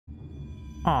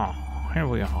Oh, here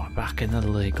we are, back in the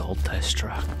legal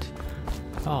district.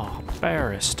 Oh,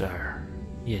 barrister.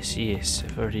 Yes, yes,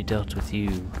 I've already dealt with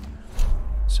you.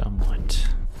 Somewhat.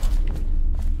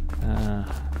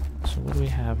 So what do we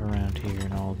have around here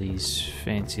in all these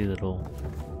fancy little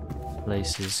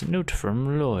places? Note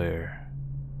from lawyer.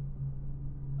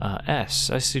 S.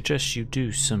 I suggest you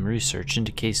do some research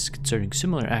into cases concerning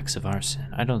similar acts of arson.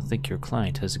 I don't think your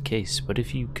client has a case, but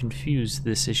if you confuse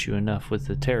this issue enough with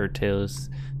the terror tales,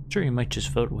 the jury might just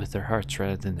vote with their hearts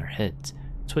rather than their heads.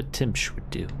 It's what Timsh would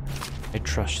do. I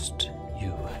trust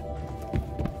you.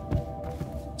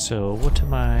 So, what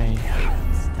am I...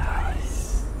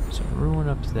 So, ruin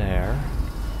up there.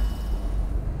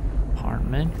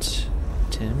 Apartment.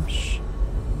 Timsh.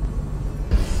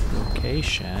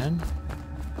 Location.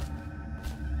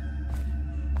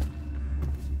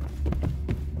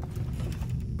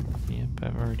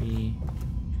 I've already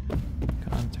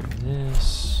gone through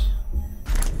this.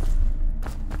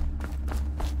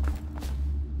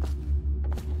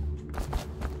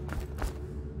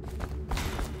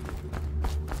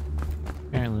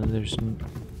 Apparently there's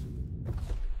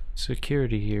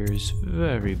security here is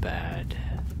very bad.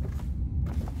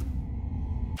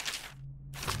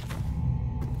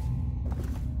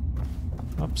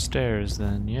 Upstairs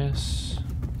then, yes.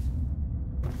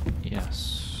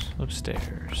 Yes,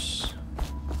 upstairs.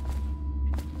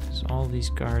 All these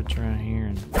guards around here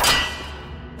and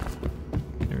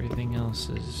everything else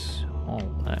is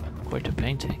quite a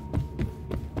painting.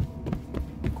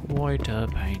 Quite a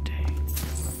painting.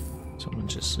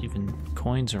 Someone's just leaving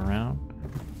coins around.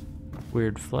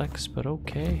 Weird flex, but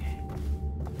okay.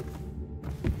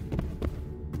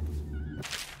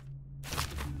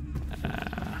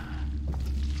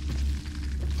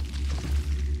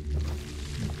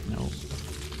 No.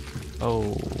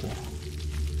 Oh.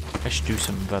 I should do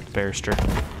something about the barrister.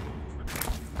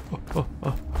 Oh.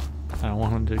 I don't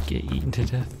want him to get eaten to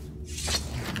death.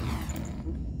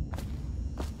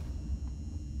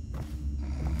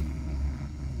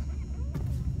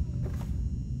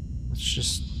 Let's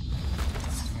just...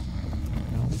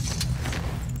 No.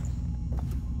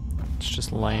 Let's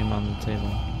just lay him on the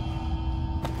table.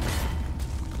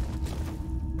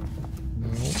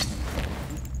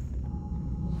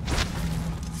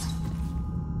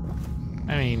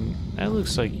 I mean, that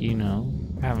looks like, you know,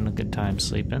 having a good time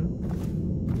sleeping.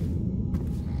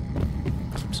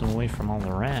 Keeps them away from all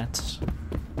the rats.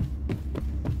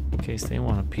 In case they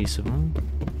want a piece of them.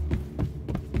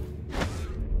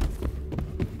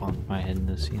 Bonk my head in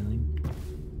the ceiling.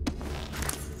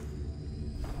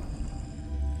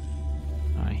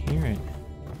 I hear it.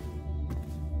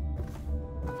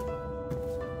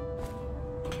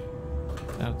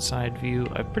 Outside view.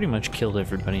 I've pretty much killed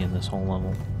everybody in this whole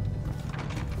level.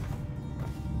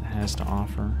 Has to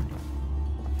offer.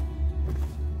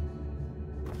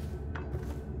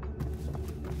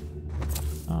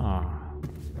 Ah,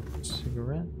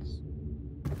 cigarettes.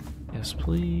 Yes,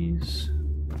 please.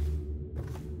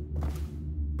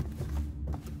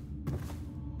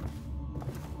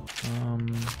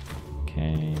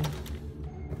 Okay.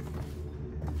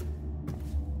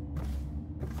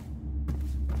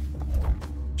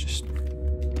 Just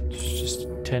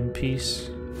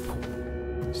 10-piece.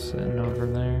 Sitting over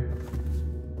there.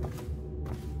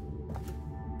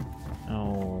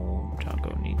 Oh,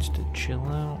 Taco needs to chill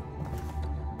out.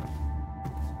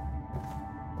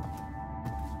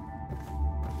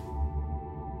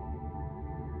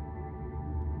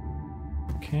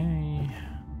 Okay.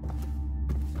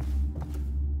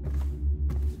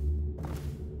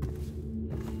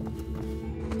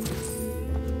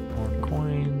 More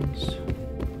coins.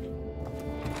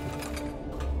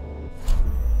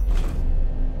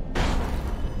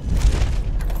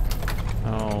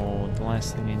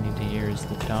 Last thing I need to hear is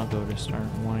the doggo to start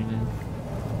whining.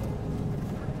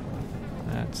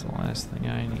 That's the last thing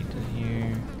I need to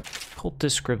hear.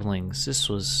 Cultist scribblings. This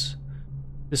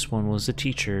one was a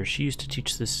teacher. She used to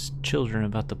teach this children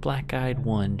about the black-eyed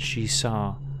one she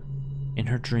saw in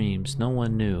her dreams. No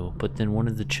one knew, but then one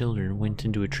of the children went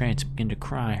into a trance and began to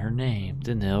cry her name.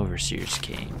 Then the overseers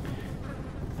came.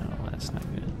 No, that's not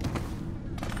good.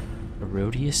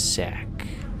 Herodias Sack.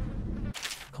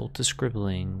 Cultist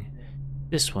scribbling.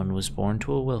 This one was born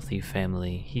to a wealthy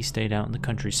family. He stayed out in the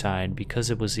countryside because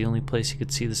it was the only place he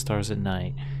could see the stars at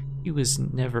night. He was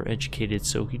never educated,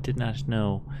 so he did not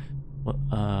know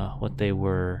what they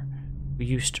were. We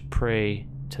used to pray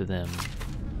to them.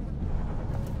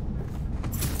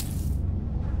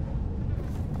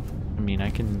 I mean, I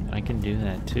can do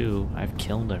that too. I've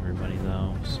killed everybody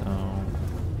though, so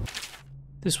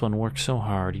This one worked so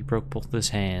hard he broke both his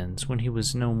hands. When he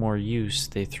was no more use,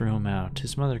 they threw him out.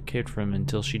 His mother cared for him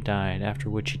until she died, after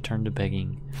which he turned to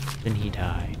begging. Then he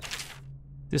died.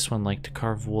 This one liked to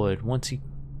carve wood. Once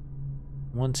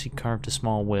he carved a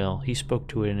small whale. He spoke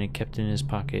to it and it kept it in his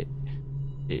pocket.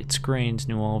 Its grains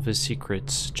knew all of his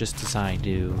secrets, just as I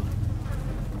do.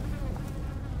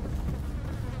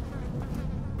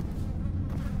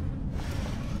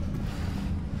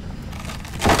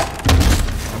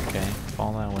 Okay,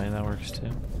 fall that way, that works too.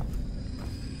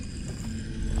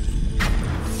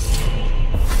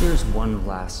 Here's one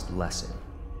last lesson,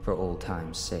 for old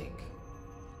time's sake.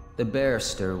 The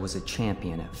barrister was a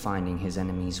champion at finding his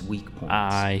enemy's weak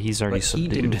points. He's already subdued.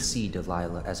 But he didn't see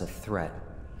Delilah as a threat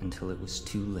until it was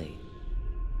too late.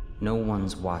 No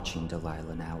one's watching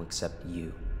Delilah now except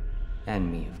you.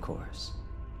 And me, of course.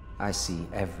 I see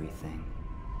everything.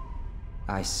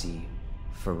 I see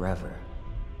forever.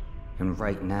 And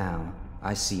right now,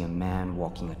 I see a man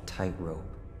walking a tightrope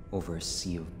over a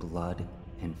sea of blood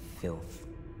and filth.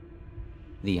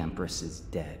 The Empress is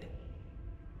dead,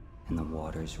 and the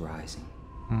water's rising.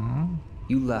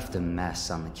 You left a mess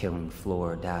on the killing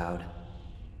floor, Dowd.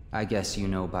 I guess you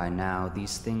know by now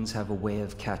these things have a way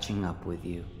of catching up with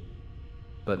you.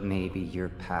 But maybe you're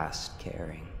past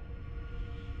caring.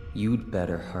 You'd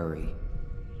better hurry.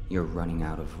 You're running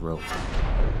out of rope.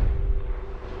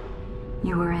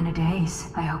 You were in a daze.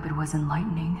 I hope it was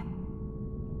enlightening.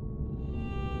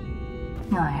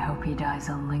 I hope he dies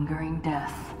a lingering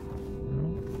death.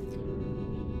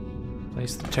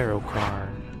 Place the tarot card.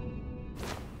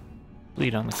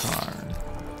 Bleed on the card.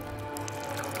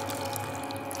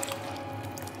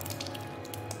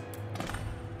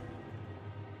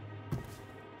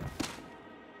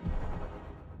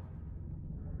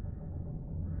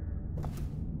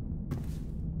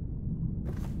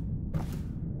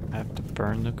 I have to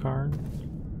burn the card,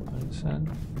 what it said.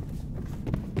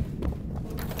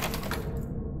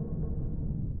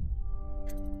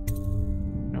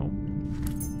 Nope.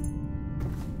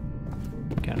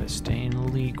 Gotta stay in a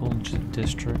legal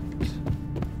district.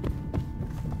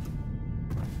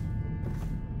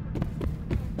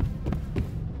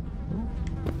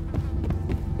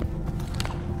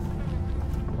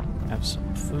 Have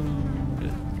some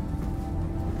food.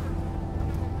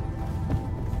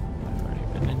 I've already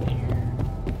been in here.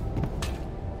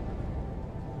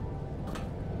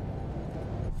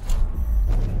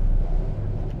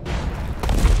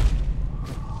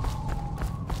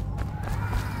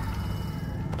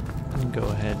 Go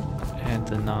ahead and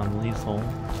the non-lethal.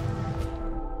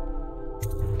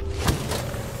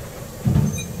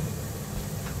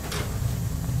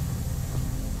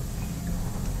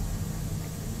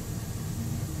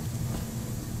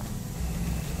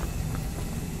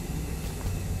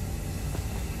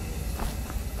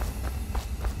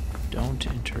 Don't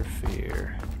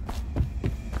interfere.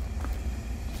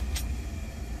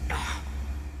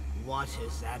 What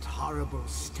is that horrible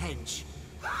stench?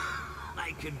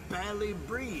 I can barely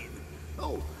breathe.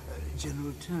 Oh,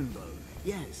 General Turnbull.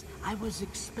 Yes, I was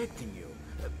expecting you.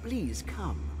 Please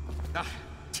come. Ah,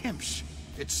 Timsh.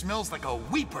 It smells like a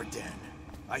weeper den.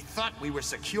 I thought we were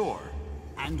secure.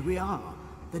 And we are.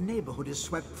 The neighborhood is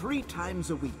swept 3 times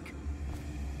a week.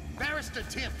 Barrister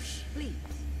Timsh. Please,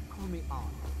 call me on.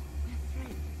 We're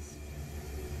friends.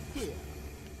 Here,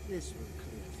 this will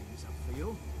clear things up for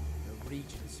you. The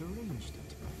Regents arranged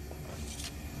it.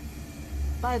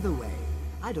 By the way,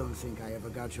 I don't think I ever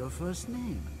got your first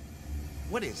name.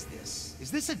 What is this? Is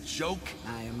this a joke?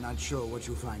 I am not sure what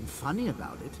you find funny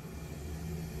about it.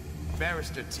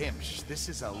 Barrister Timsh, this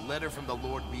is a letter from the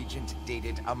Lord Regent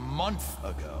dated a month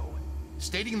ago,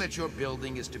 stating that your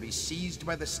building is to be seized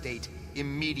by the state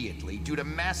immediately due to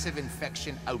massive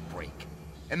infection outbreak,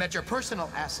 and that your personal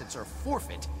assets are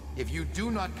forfeit if you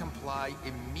do not comply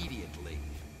immediately.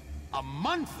 A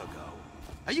month ago?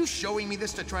 Are you showing me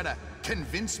this to try to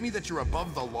convince me that you're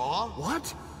above the law?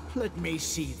 What? Let me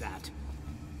see that.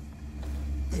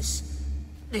 This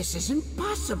isn't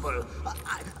possible.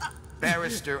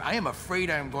 Barrister, I am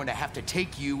afraid I am going to have to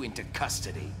take you into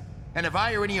custody. And if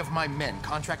I or any of my men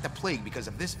contract the plague because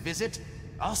of this visit,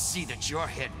 I'll see that your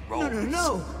head rolls.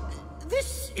 No.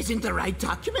 This isn't the right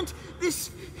document. This...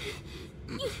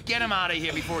 Get him out of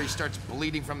here before he starts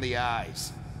bleeding from the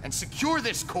eyes. And secure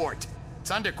this court. It's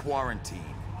under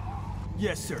quarantine.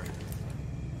 Yes, sir.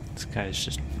 This guy's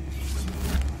just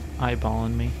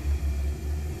eyeballing me.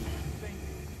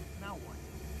 Now what?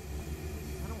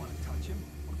 I don't want to touch him.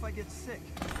 What if I get sick?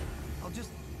 I'll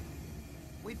just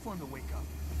wait for him to wake up.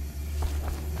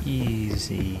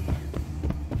 Easy.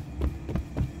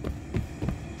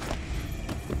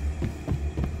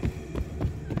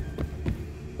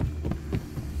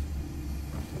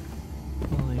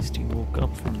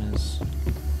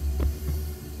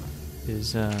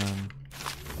 his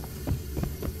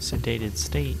sedated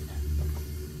state.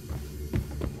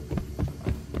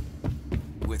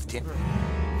 With Tim.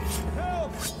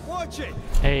 Help! Watch it!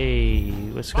 Hey,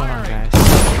 what's going on, guys?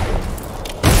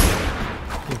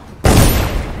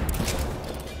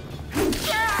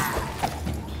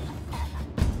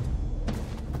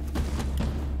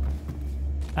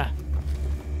 Ah.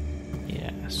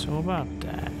 Yeah, so about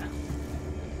that.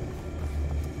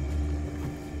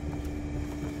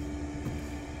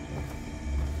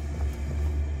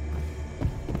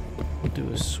 We'll do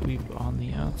a sweep on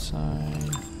the outside.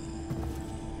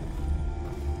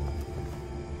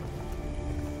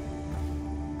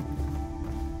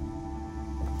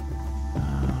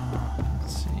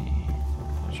 Let's see.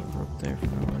 There's a rope there for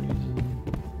no reason.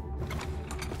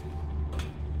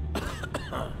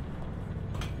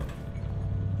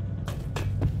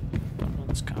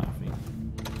 Someone's coughing.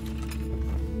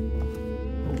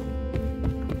 Oh,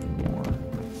 more.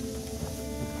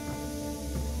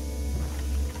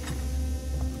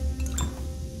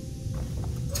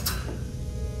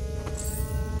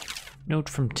 Note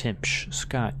from Timpsh.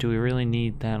 Scott, do we really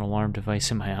need that alarm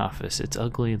device in my office? It's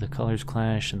ugly, the colors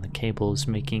clash, and the cable is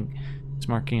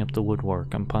marking up the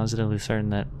woodwork. I'm positively certain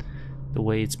that the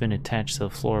way it's been attached to the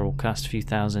floor will cost a few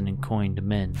thousand in coin to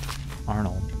mend.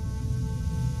 Arnold.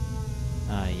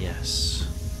 Ah, yes.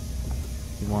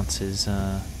 He wants his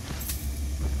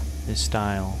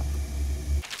style.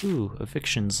 Ooh,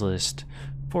 evictions list.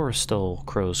 Forestall,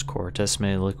 Crow's Court,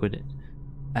 estimated liquid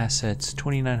assets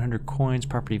 2,900 coins,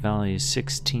 property value is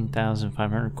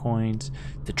 16,500 coins.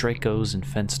 The Dracos in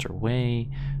Fenster Way,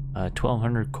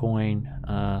 1,200 coin,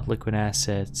 liquid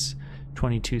assets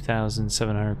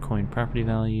 22,700 coin, property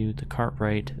value. The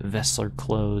Cartwright, Vessler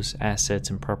Close, assets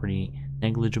and property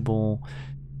negligible.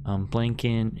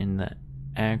 Blanken in the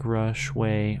Agrush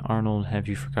Way. Arnold, have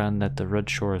you forgotten that the Red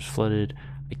Shore is flooded?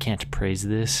 I can't praise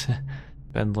this.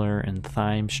 Bedler and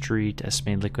Thyme Street,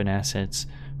 estimated liquid assets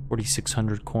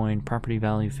 4,600 coin, property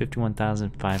value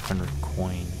 51,500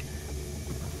 coin.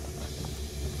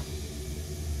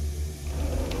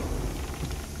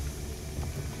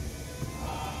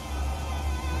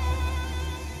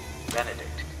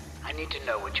 Benedict, I need to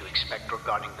know what you expect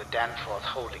regarding the Danforth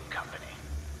Holding Company.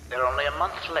 They're only a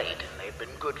month late and they've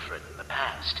been good for it in the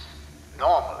past.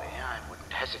 Normally, I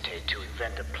wouldn't hesitate to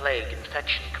invent a plague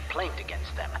infection complaint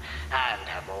against them and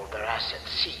have all their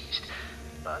assets seized.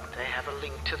 But they have a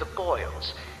link to the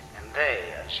Boyles, and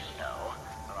they, as you know,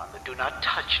 are on the Do Not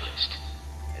Touch list.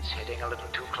 It's hitting a little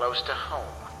too close to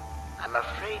home. I'm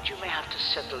afraid you may have to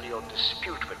settle your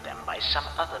dispute with them by some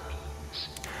other means.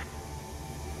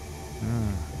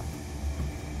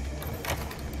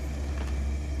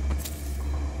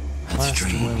 That's Last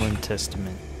strange. will and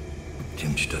testament.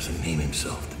 Timch doesn't name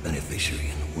himself the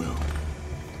beneficiary in the will.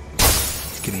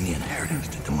 He's giving the inheritance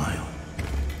to DeMille.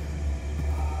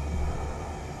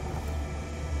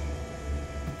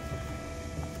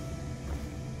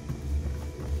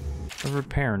 A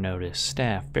repair notice.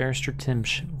 Staff. Barrister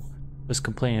Timpsh was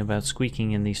complaining about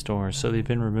squeaking in these doors, so they've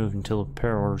been removed until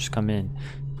repair orders come in.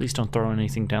 Please don't throw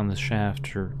anything down the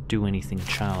shaft or do anything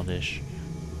childish.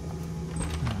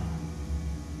 Oh.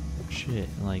 Shit,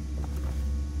 like...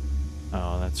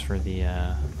 Oh, that's for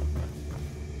the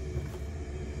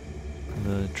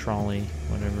trolley,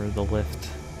 whatever, the lift.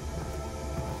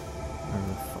 Whatever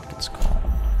the fuck it's called.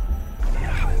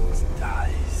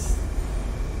 Dies.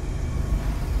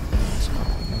 It's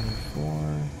called number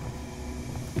 4.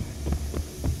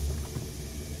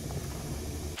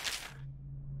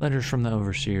 Letters from the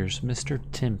Overseers. Mr.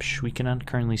 Timpsh, we cannot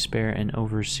currently spare an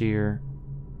Overseer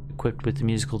equipped with the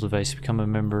musical device to become a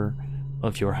member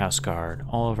of your house guard.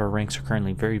 All of our ranks are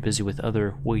currently very busy with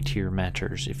other weightier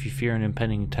matters. If you fear an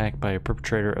impending attack by a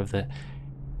perpetrator of the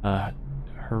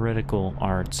heretical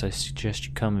arts, I suggest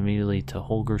you come immediately to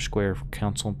Holger Square for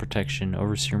counsel and protection.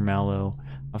 Overseer Mallow,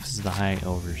 Office of the High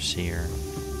Overseer.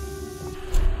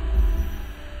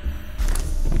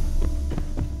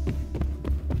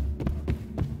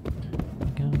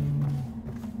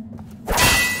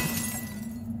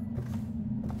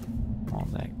 All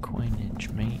that coinage,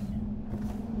 mate.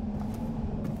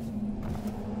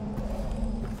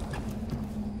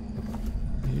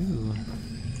 Ooh.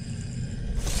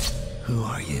 Who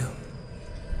are you?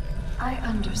 I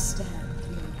understand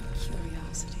your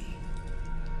curiosity.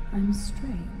 I'm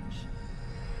strange.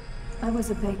 I was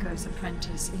a baker's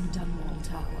apprentice in Dunwall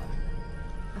Tower.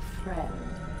 A friend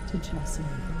to Jessie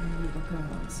when we were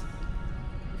girls.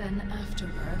 Then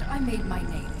afterward, I made my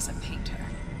name as a painter.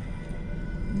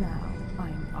 Now,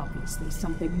 I'm obviously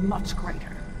something much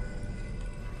greater.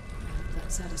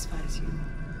 That satisfies you.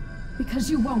 Because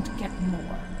you won't get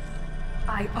more.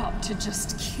 I ought to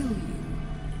just kill you.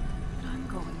 But I'm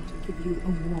going to give you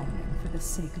a warning for the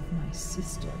sake of my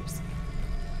sisters,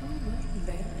 who were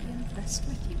very impressed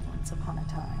with you once upon a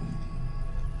time.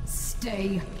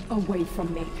 Stay away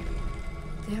from me.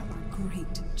 There are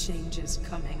great changes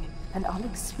coming, and I'll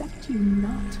expect you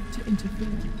not to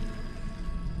interfere.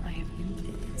 I have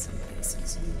hinted in some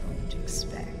places you won't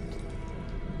expect.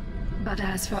 But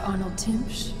as for Arnold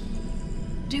Timsh,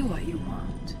 do what you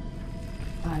want.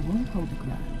 I won't hold a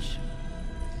grudge.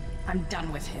 I'm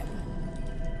done with him.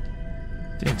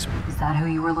 Thanks. Is that who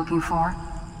you were looking for?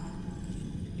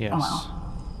 Yes.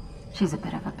 Well, she's a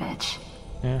bit of a bitch.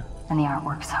 Yeah. And the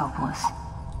artwork's hopeless.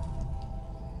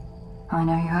 I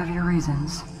know you have your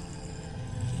reasons.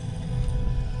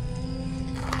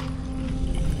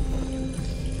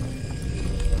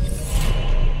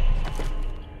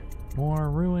 More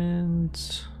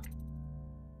ruins.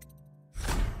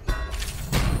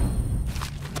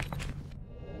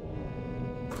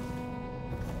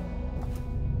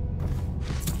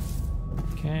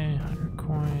 Okay, 100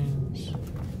 coins.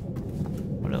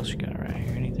 What else you got right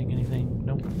here? Anything?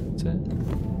 Nope, that's it.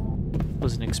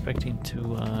 Wasn't expecting to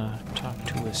talk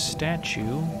to a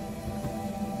statue.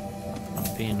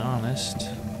 I'm being honest.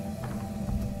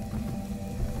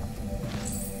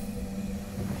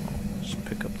 Just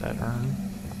pick up that urn.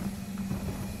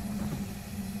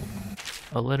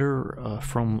 A letter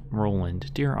from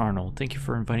Roland. Dear Arnold, thank you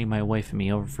for inviting my wife and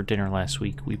me over for dinner last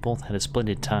week. We both had a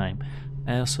splendid time.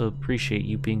 I also appreciate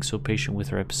you being so patient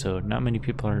with our episode. Not many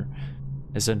people are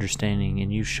as understanding,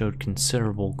 and you showed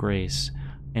considerable grace.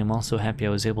 I am also happy I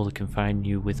was able to confide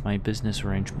you with my business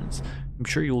arrangements. I'm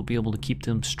sure you will be able to keep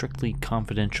them strictly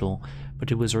confidential,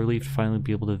 but it was a relief to finally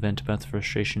be able to vent about the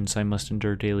frustrations I must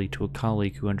endure daily to a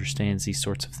colleague who understands these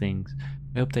sorts of things.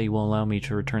 I hope that you will allow me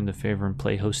to return the favor and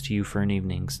play host to you for an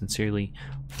evening. Sincerely,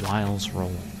 Wiles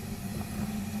Roland.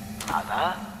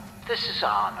 Mother, this is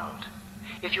Arnold.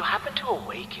 If you happen to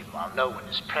awaken while no one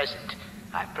is present,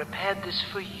 I've prepared this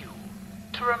for you,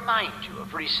 to remind you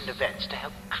of recent events to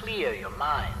help clear your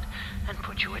mind and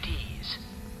put you at ease.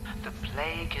 The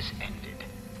plague has ended.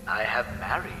 I have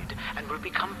married and will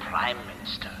become Prime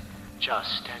Minister,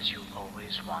 just as you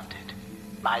always wanted.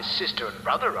 My sister and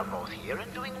brother are both here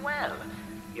and doing well.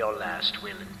 Your last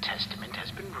will and testament has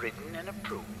been written and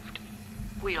approved.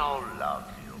 We all love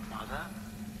you, Mother.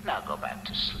 Now go back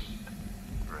to sleep.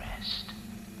 Rest.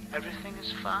 Everything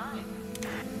is fine.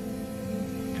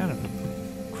 Kind of a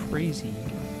crazy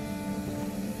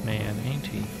man, ain't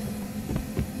he?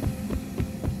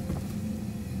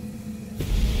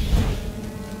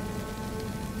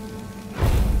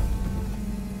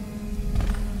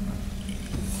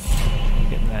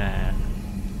 Look at that.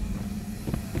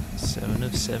 7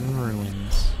 of 7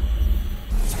 ruins.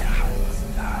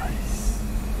 Nice.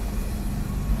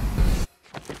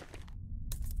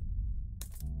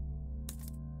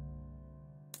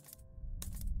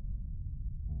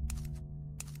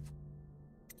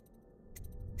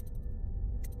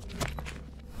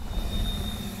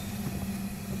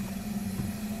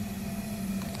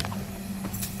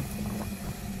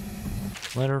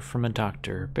 Letter from a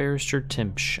doctor. Barrister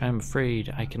Timsh, I am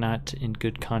afraid I cannot in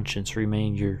good conscience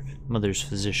remain your mother's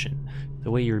physician. The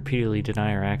way you repeatedly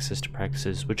deny her access to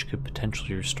practices which could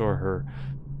potentially restore her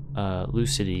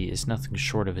lucidity is nothing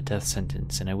short of a death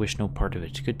sentence, and I wish no part of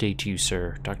it. Good day to you,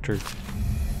 sir. Dr.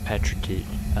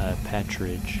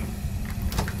 Patridge.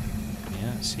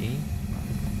 Yeah, see?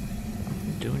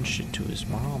 Doing shit to his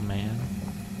mom, man.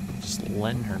 Just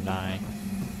letting her die.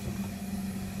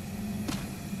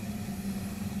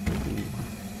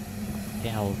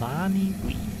 Galvani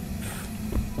weave.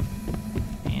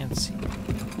 Fancy.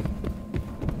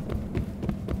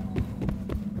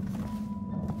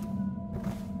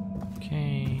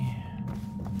 Okay.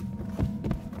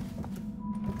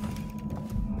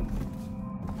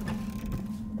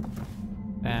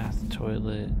 Bath,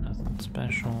 toilet, nothing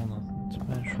special,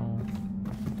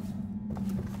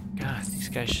 God, these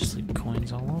guys just leave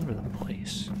coins all over the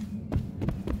place.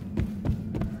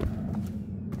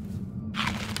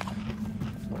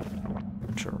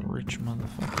 Rich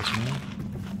motherfuckers, man.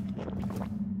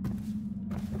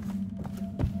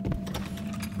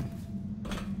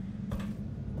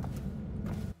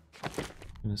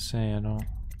 I'm gonna say I don't.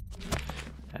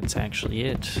 That's actually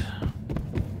it.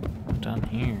 I'm done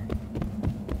here.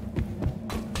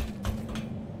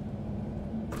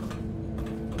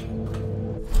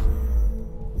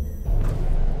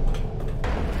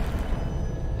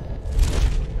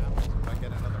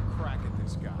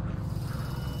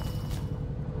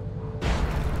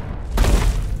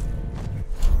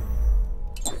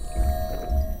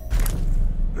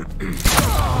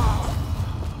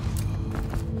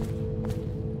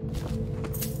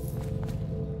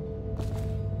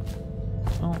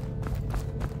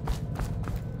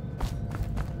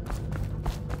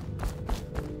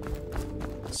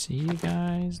 See you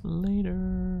guys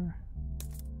later.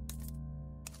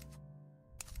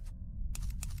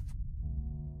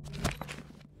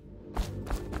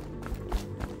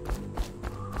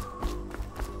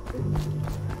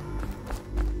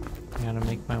 I gotta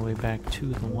make my way back to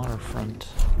the waterfront.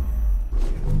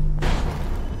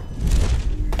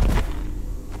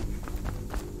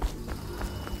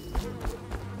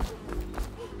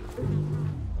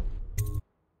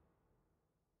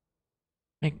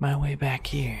 Make my way back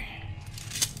here.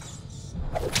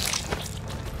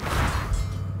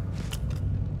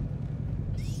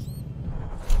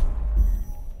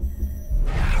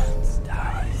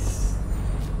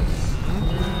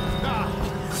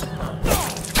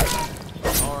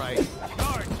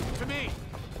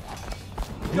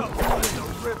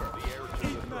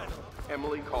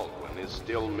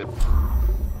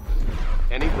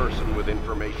 Any person with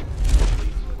information,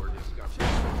 police or discovery.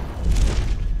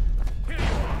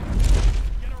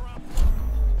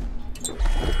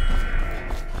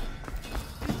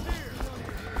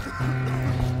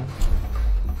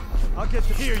 I'll get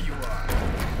to here. You are.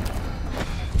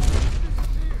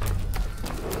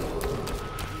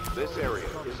 This area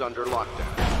is under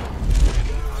lockdown.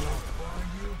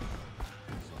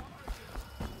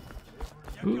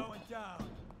 You're going down.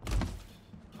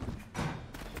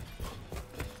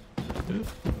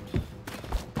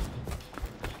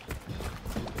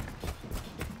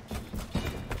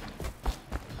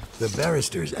 The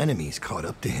barrister's enemies caught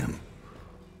up to him.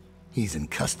 He's in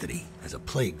custody as a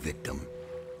plague victim.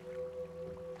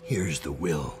 Here's the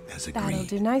will as agreed. That'll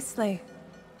do nicely.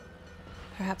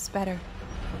 Perhaps better.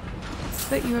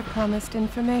 But you were promised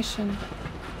information.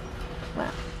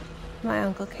 Well, my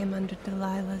uncle came under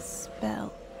Delilah's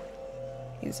spell.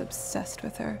 He was obsessed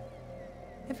with her.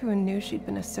 Everyone knew she'd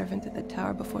been a servant at the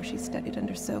tower before she studied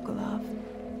under Sokolov.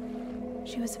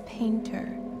 She was a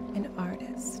painter, an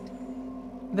artist.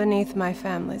 Beneath my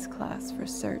family's class, for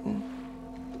certain.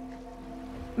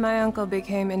 My uncle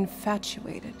became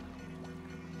infatuated.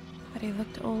 But he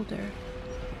looked older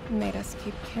and made us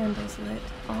keep candles lit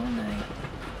all night.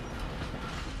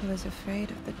 He was afraid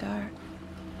of the dark.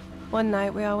 One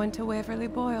night we all went to Waverly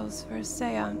Boyle's for a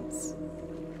seance.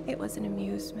 It was an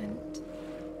amusement.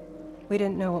 We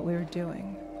didn't know what we were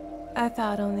doing. I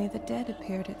thought only the dead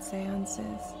appeared at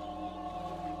seances.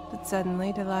 But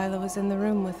suddenly Delilah was in the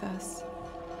room with us.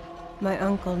 My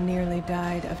uncle nearly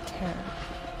died of terror.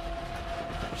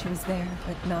 She was there,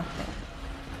 but not there.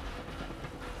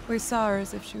 We saw her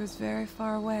as if she was very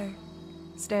far away,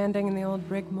 standing in the old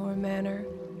Brigmore Manor,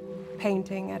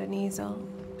 painting at an easel,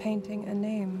 painting a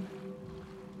name.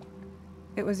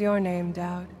 It was your name,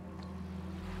 Dowd.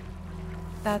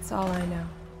 That's all I know.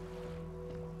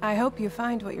 I hope you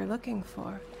find what you're looking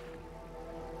for.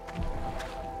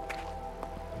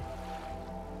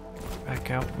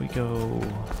 Back out we go.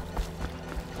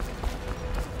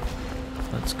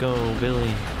 Let's go,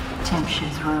 Billy. Timsh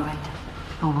is ruined.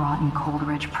 He'll rot in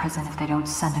Coldridge Prison if they don't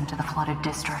send him to the flooded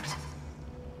district.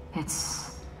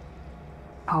 It's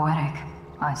poetic,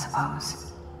 I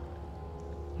suppose.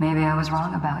 Maybe I was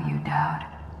wrong about you, Dowd.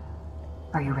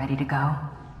 Are you ready to go?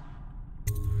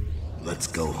 Let's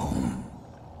go home.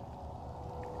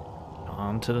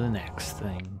 On to the next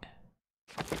thing.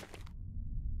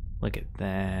 Look at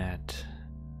that.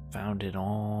 Found it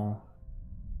all.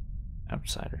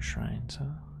 Outsider shrines, huh?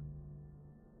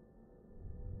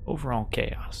 Overall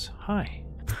chaos. High.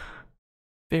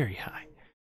 Very high.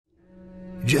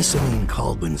 Jessamine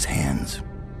Caldwell's hands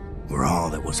were all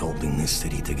that was holding this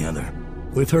city together.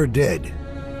 With her dead,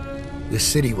 this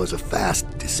city was a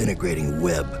fast disintegrating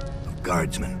web of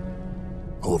guardsmen,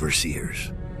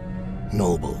 overseers,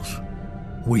 nobles,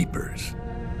 weepers.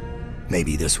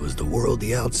 Maybe this was the world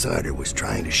the outsider was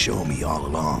trying to show me all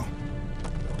along.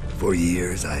 For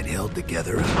years, I'd held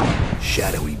together a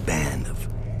shadowy band of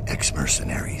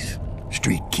ex-mercenaries,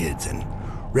 street kids, and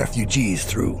refugees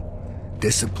through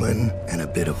discipline and a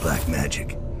bit of black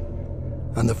magic.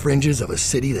 On the fringes of a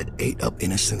city that ate up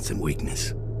innocence and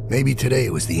weakness. Maybe today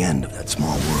was the end of that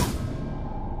small world.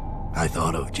 I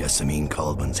thought of Jessamine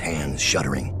Caldwell's hands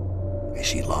shuddering as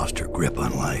she lost her grip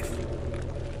on life.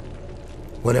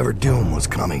 Whatever doom was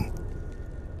coming,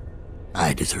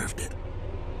 I deserved it.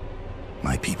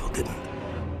 My people didn't.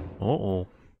 Uh-oh.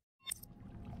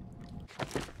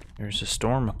 There's a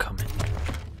storm a-coming.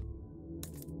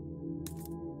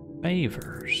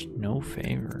 Favors. No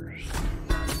favors.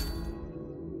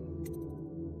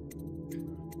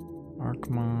 Arc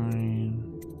mine.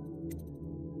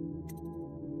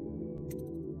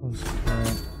 What's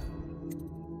that?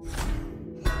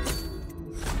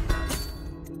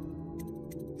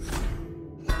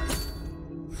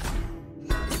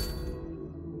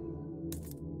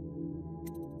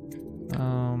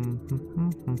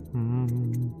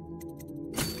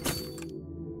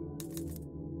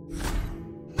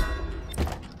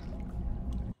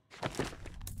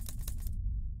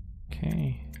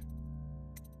 Okay.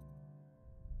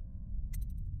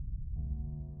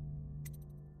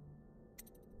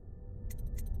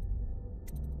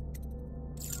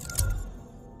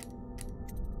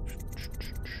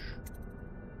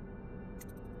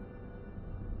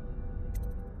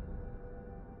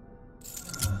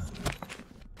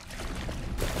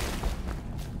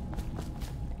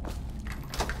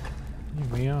 Here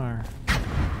we are.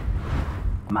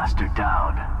 Master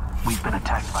Dowd, we've been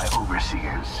attacked by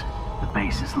overseers. The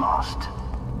base is lost.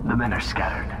 The men are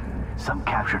scattered, some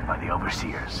captured by the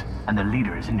overseers, and their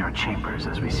leader is in your chambers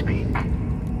as we speak.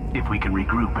 If we can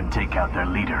regroup and take out their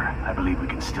leader, I believe we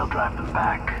can still drive them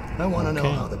back. I want to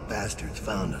know how the bastards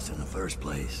found us in the first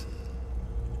place.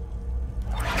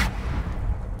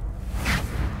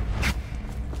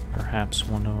 Perhaps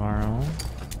one of our own?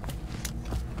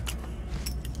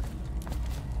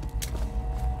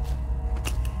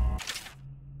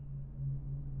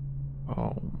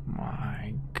 Oh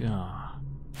my god.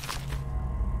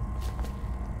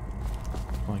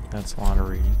 Like that's a lot of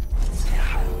reading.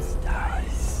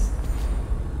 Dice.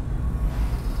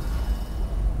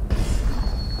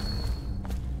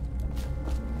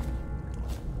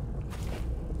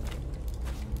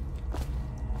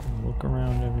 Look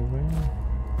around everywhere.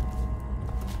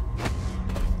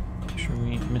 Make sure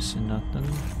we ain't missing nothing.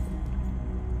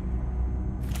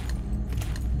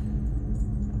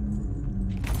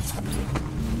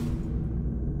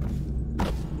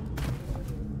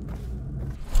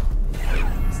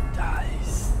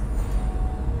 Dice.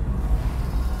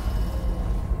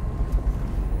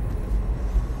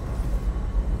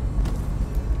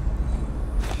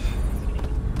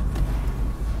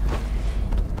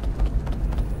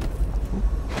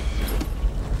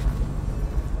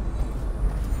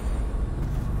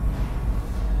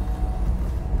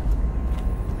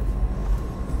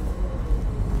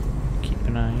 Keep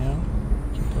an eye out.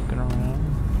 Keep looking around.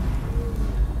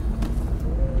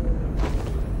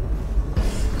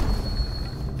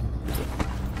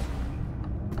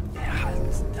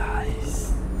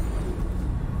 Dice.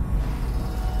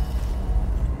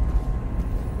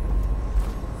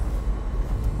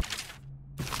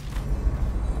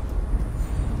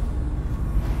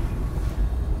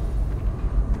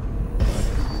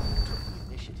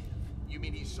 Initiative. You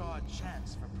mean he saw a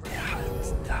chance for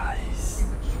Dice.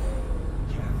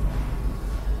 Careful.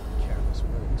 Careless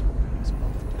words will bring us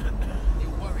both down. You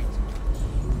worried.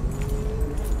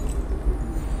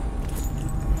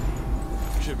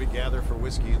 Should we gather for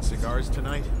whiskey and cigars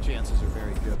tonight? Chances are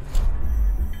very good.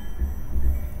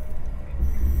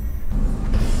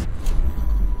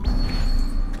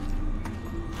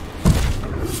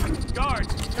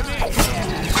 Guards, to me!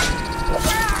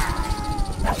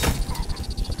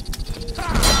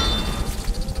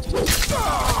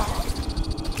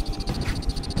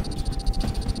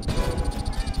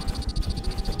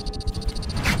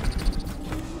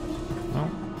 Well,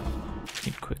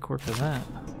 need quick work of that.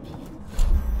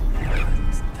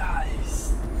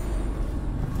 Dice.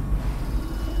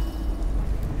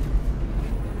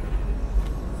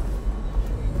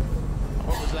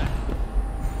 What was that?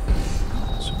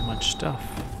 So much stuff.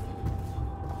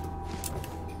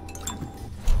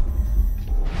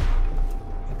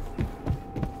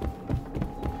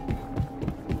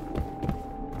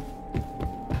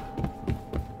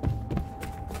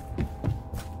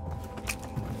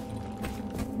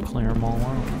 Clear them all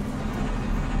out.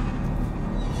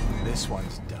 This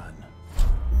one's done.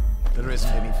 There isn't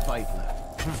any fight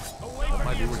left.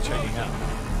 Might be worth checking out.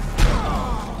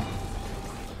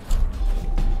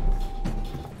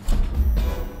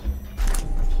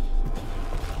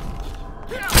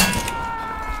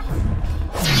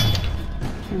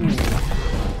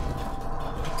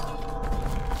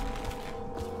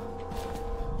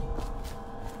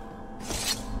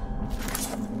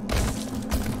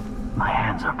 My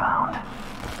hands are bound.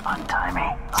 Untie me.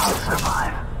 I'll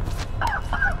survive.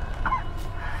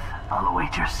 I'll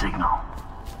await your signal.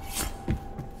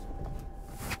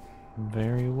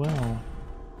 Very well.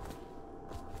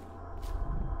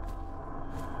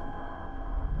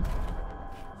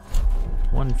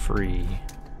 One free.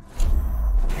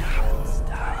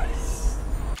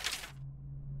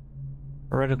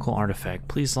 Heretical artifact.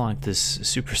 Please log this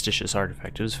superstitious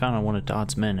artifact. It was found on one of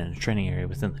Dodd's men in a training area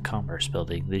within the Commerce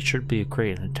building. They should be a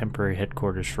crate and a temporary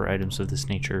headquarters for items of this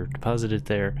nature. Deposited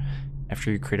there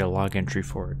after you create a log entry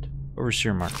for it.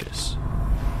 Overseer Marcus.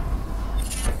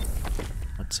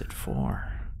 What's it for?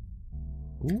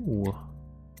 Ooh.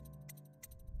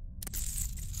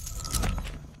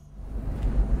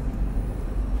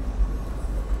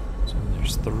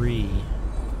 there's three.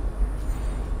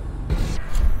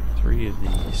 Three of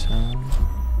these, huh?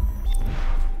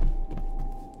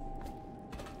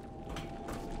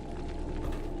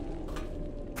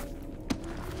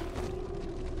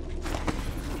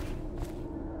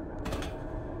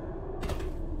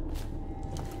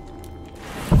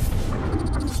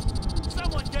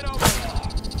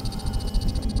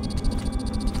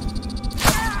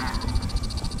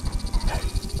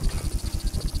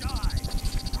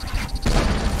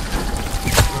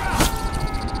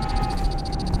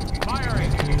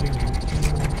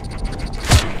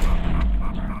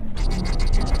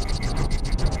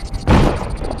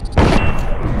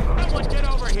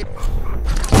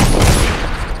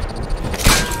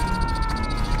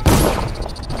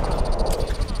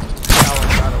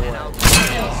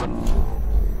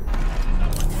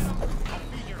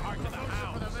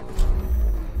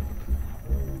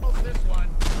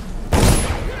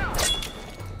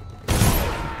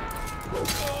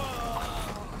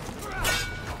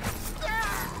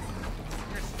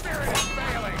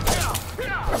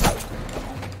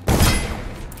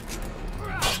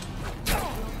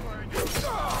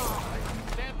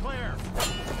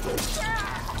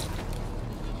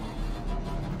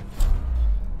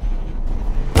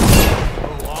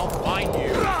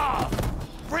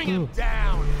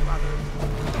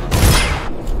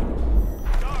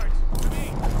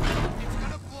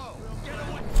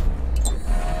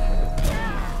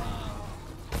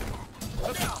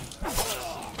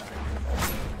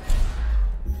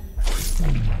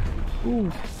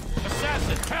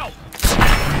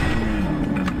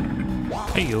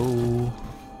 Heyo.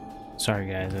 Sorry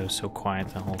guys, I was so quiet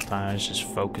the whole time. I was just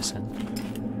focusing.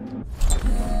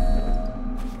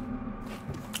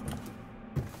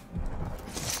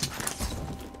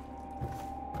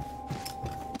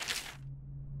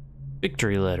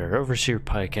 Victory letter. Overseer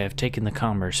Pike, I have taken the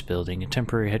Commerce Building. A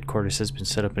temporary headquarters has been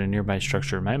set up in a nearby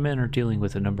structure. My men are dealing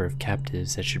with a number of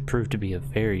captives that should prove to be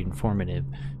very informative.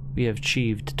 We have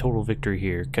achieved total victory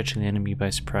here, catching the enemy by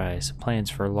surprise. Plans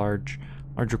for a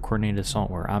larger coordinated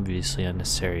assault were obviously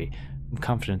unnecessary. I'm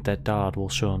confident that Dodd will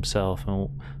show himself and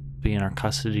will be in our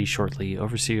custody shortly.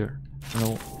 Overseer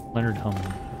Leonard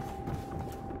Hellman.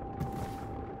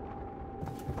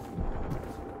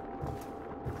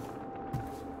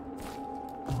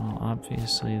 Well,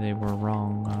 obviously they were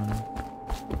wrong on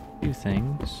a few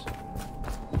things.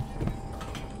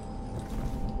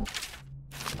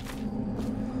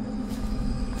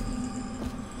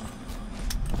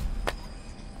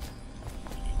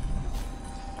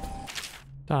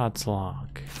 Dodd's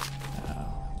log.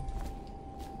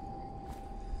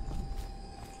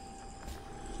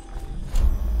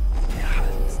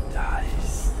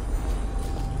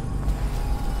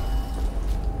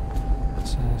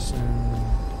 Assassin.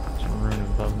 There's a rune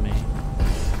above me.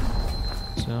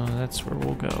 So that's where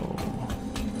we'll go.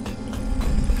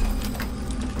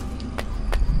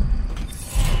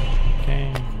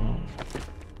 Okay, well,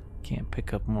 can't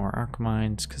pick up more arc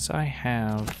mines because I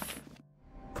have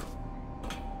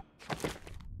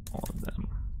all of them.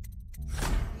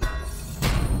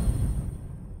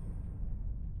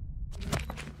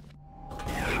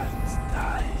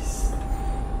 Nice.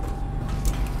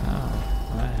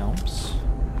 Oh, that helps.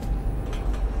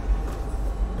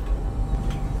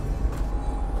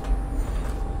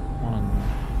 One,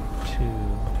 two,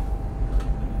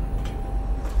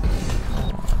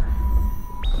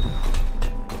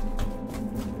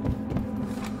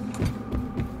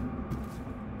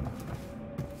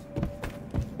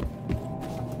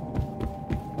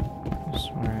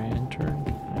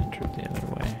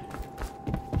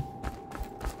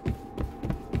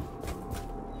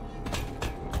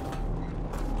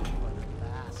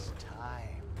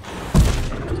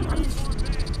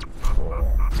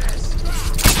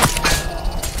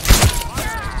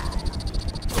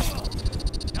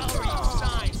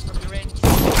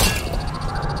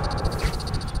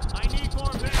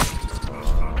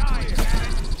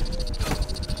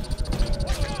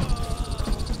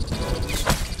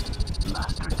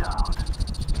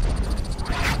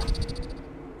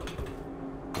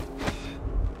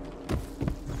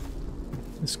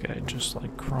 This guy just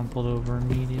like crumpled over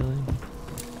immediately.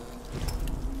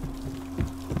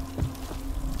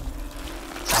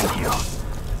 Thank you.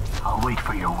 I'll wait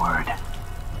for your word.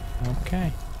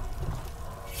 Okay.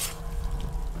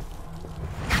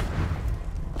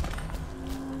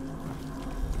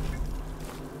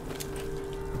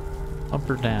 Up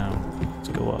or down? Let's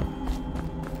go up.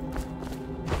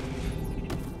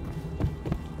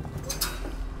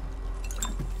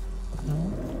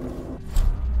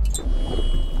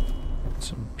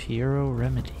 Some Piero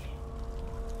remedy.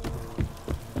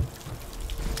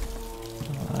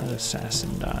 That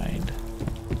assassin died.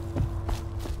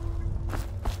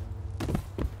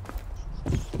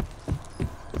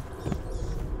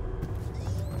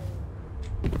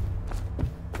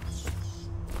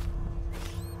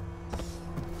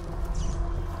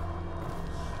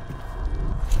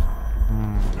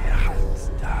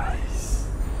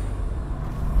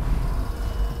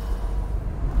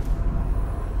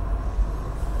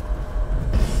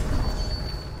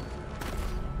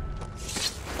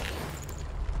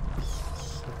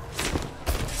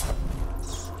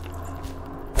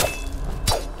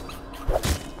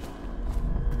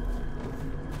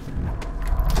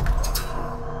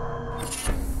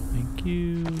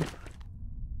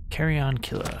 Carry on,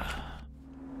 killer.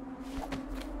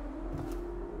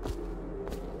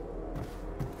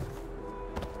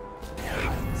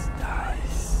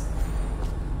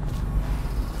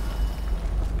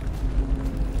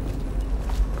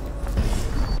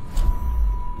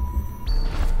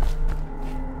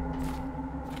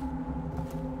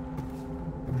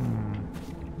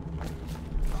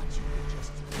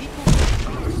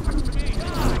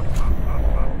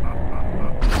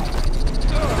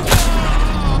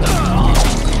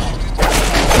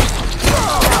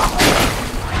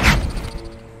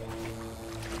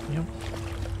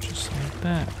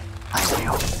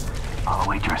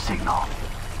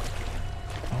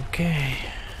 Okay.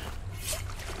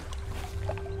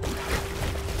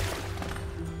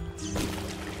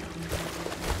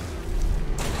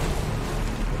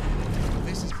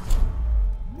 This is...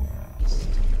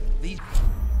 These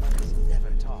ones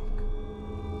never talk.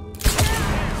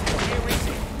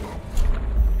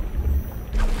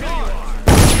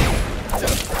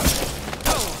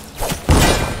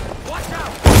 Watch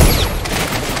out!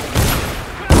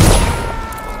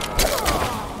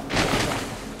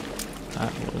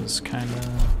 That was kind of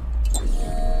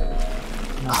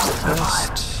not the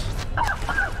best.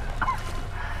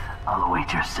 I'll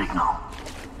await your signal.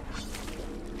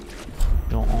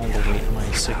 Don't all await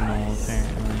my signal,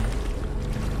 apparently.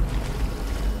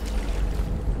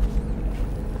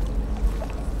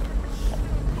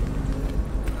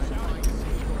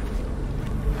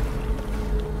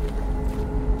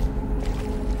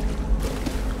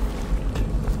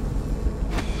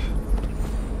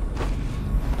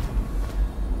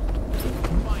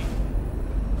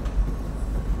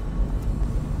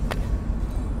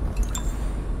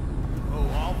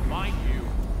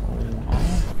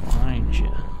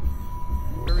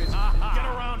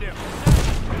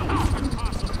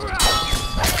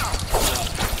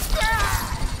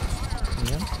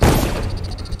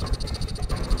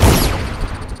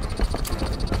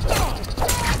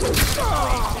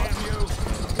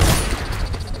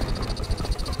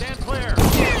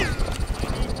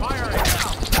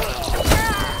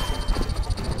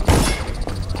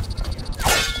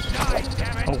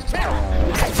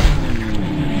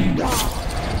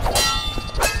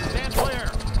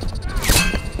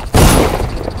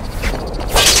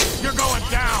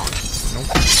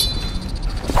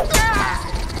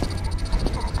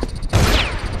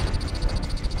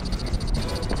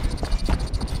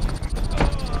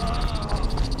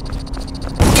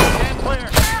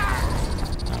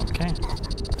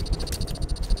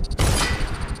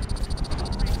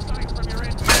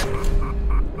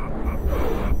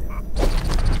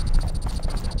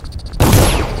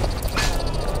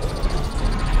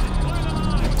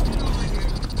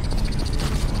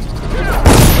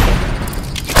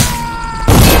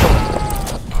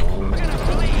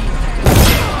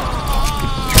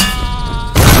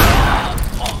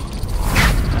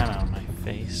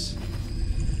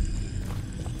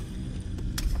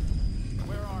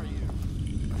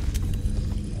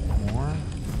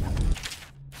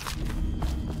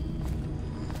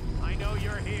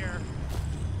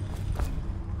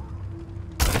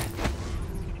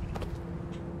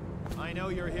 I know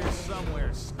you're here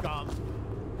somewhere, scum.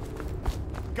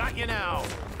 Got you now.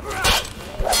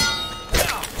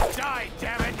 Die,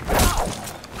 damn it!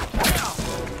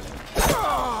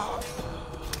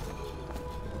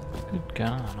 Good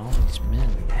God, all these men.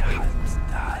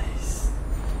 Nice.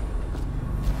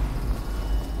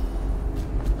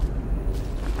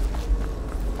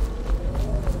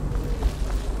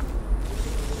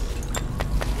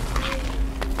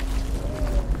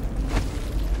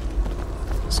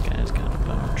 This guy's got a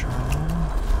bow trial.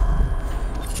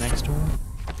 Next to him,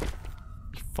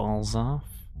 he falls off.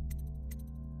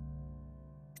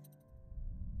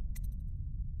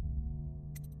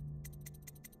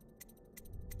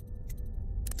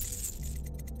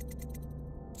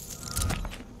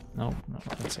 Nope, no,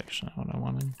 that's actually not what I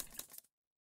wanted.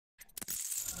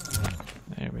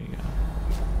 There we go.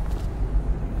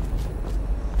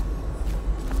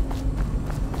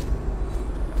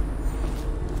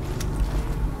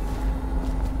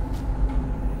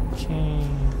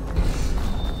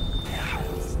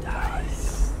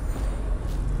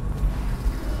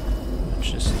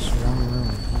 It's just this one room,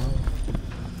 huh?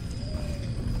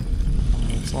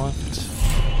 What's left?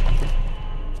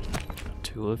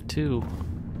 2 of 2.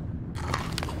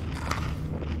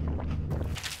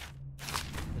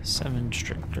 7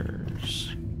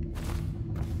 stricters.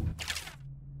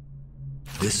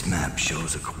 This map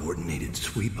shows a coordinated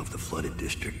sweep of the flooded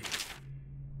district.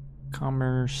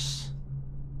 Commerce.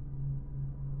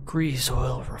 Grease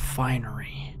oil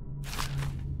refinery.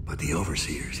 But the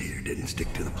overseers here didn't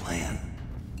stick to the plan.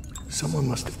 Someone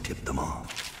must have tipped them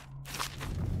off.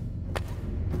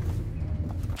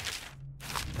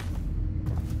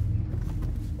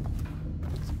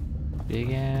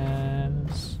 Big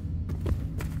ass.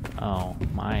 Oh,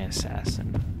 my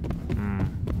assassin.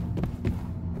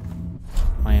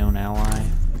 My own ally.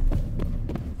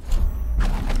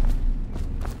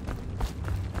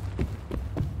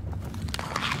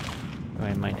 Who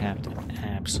I might have to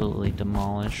absolutely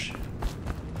demolish.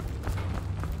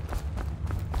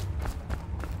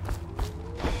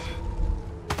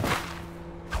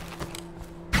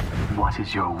 What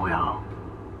is your will?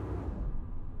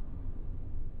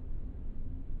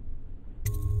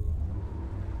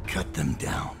 Cut them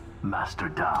down. Master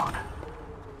Dowd.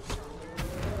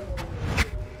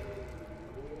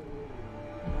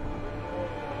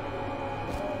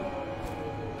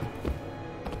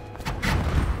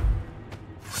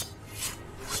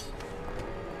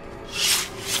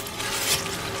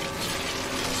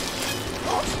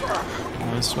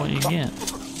 Well, that's what you get.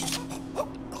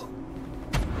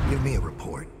 Give me a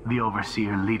report. The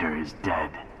Overseer leader is dead.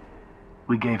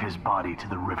 We gave his body to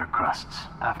the river crusts.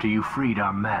 After you freed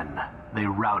our men, they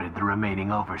routed the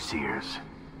remaining Overseers.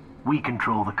 We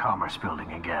control the Commerce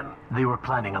Building again. They were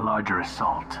planning a larger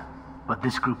assault, but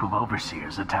this group of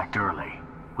Overseers attacked early,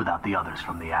 without the others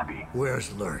from the Abbey.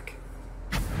 Where's Lurk?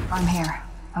 I'm here.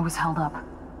 I was held up.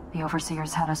 The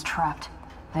Overseers had us trapped.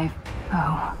 They've...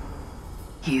 Oh.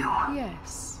 You.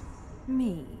 Yes.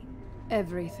 Me.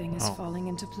 Everything is falling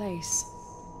into place.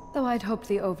 Though I'd hoped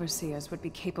the Overseers would be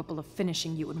capable of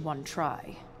finishing you in one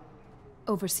try.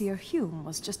 Overseer Hume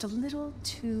was just a little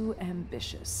too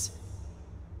ambitious.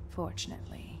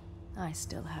 Fortunately, I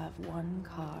still have one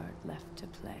card left to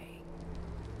play.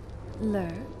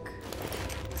 Lurk?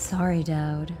 Sorry,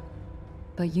 Dowd.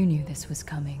 But you knew this was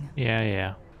coming.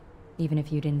 Yeah. Even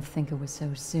if you didn't think it was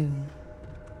so soon.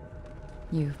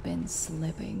 You've been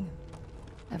slipping.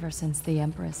 Ever since the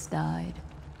Empress died.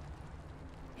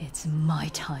 It's my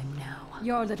time now.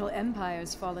 Your little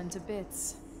empire's fallen to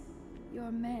bits.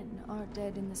 Your men are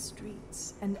dead in the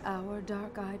streets, and our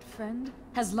dark-eyed friend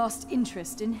has lost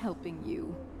interest in helping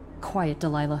you. Quiet,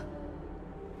 Delilah.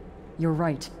 You're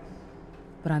right.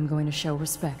 But I'm going to show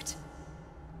respect.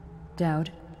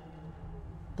 Dowd,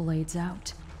 blades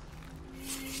out.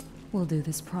 We'll do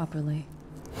this properly.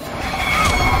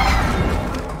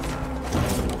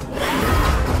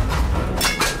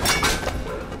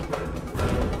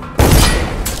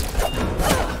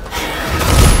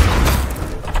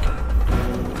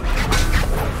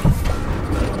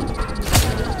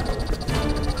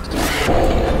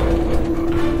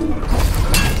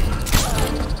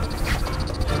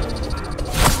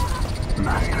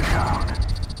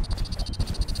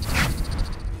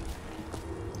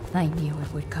 I knew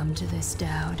it would come to this,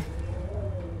 Dowd.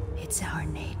 It's our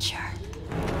nature.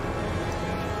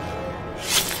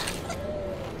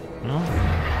 Well,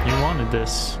 you wanted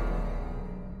this.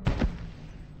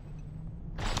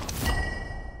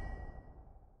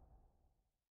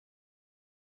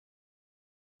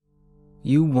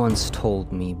 You once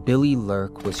told me Billy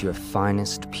Lurk was your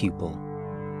finest pupil.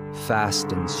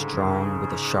 Fast and strong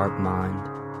with a sharp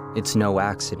mind. It's no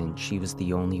accident she was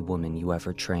the only woman you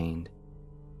ever trained.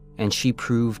 And she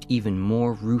proved even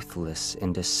more ruthless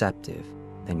and deceptive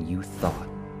than you thought.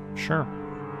 Sure.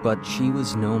 But she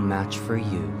was no match for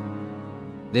you.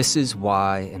 This is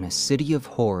why, in a city of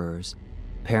horrors,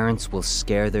 parents will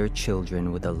scare their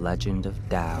children with the legend of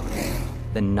Dowd,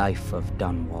 the knife of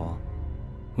Dunwall,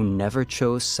 who never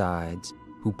chose sides,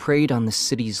 who preyed on the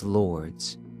city's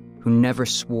lords, who never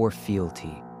swore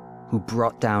fealty, who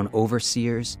brought down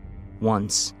overseers,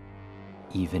 once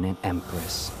even an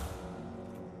empress.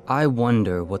 I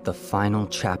wonder what the final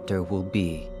chapter will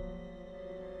be.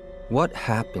 What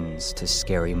happens to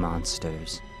scary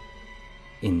monsters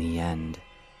in the end?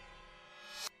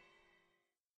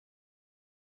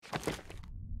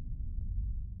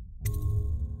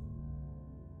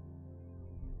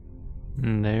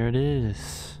 And there it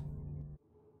is.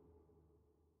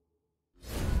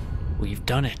 We've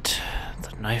done it.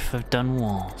 The Knife of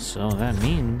Dunwall. So that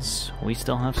means we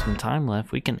still have some time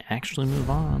left. We can actually move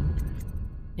on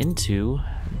into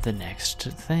the next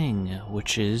thing,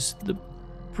 which is the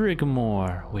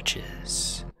Brigmore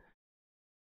witches.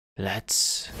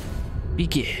 Let's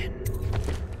begin.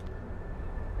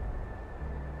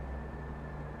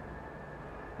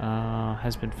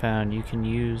 Has been found. You can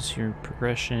use your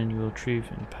progression. You will retrieve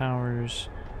in powers.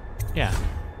 Yeah.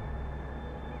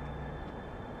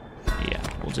 Yeah,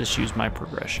 we'll just use my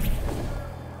progression.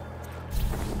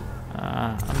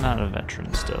 I'm not a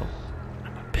veteran still.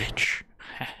 I'm a bitch.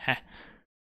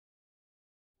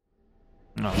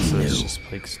 No, so this just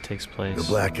takes place. The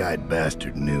black-eyed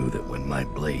bastard knew that when my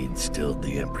blade stilled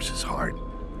the Empress's heart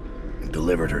and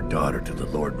delivered her daughter to the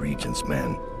Lord Regent's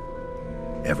men,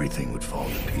 everything would fall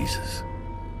to pieces.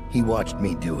 He watched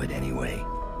me do it anyway.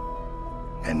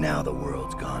 And now the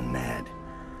world's gone mad.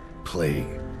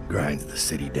 Plague grinds the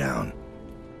city down.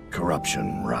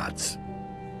 Corruption rots.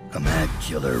 A mad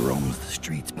killer roams the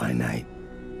streets by night,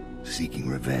 seeking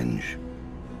revenge.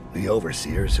 The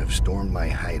overseers have stormed my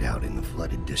hideout in the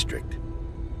flooded district.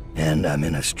 And I'm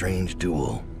in a strange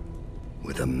duel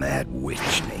with a mad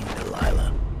witch named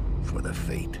Delilah for the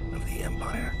fate of the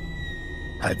Empire.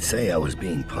 I'd say I was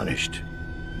being punished,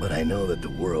 but I know that the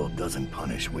world doesn't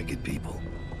punish wicked people.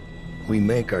 We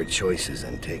make our choices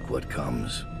and take what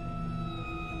comes.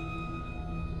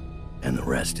 And the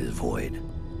rest is void.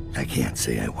 I can't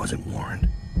say I wasn't warned.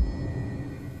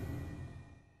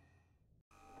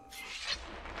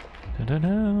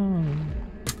 Da-da-da.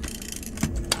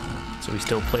 So we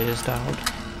still play as Dowd?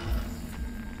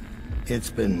 It's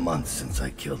been months since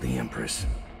I killed the Empress,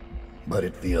 but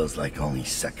it feels like only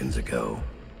seconds ago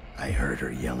I heard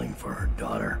her yelling for her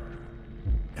daughter,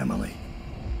 Emily.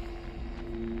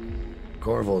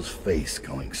 Corvo's face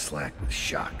going slack with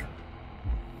shock.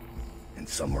 And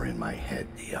somewhere in my head,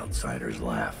 the outsiders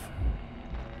laugh.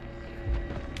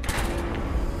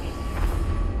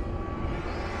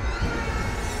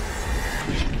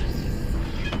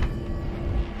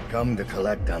 Come to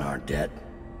collect on our debt?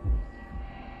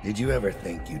 Did you ever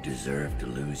think you deserved to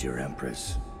lose your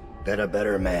Empress? That a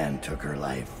better man took her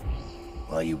life,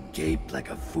 while you gaped like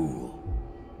a fool?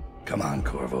 Come on,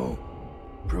 Corvo.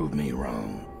 Prove me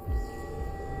wrong.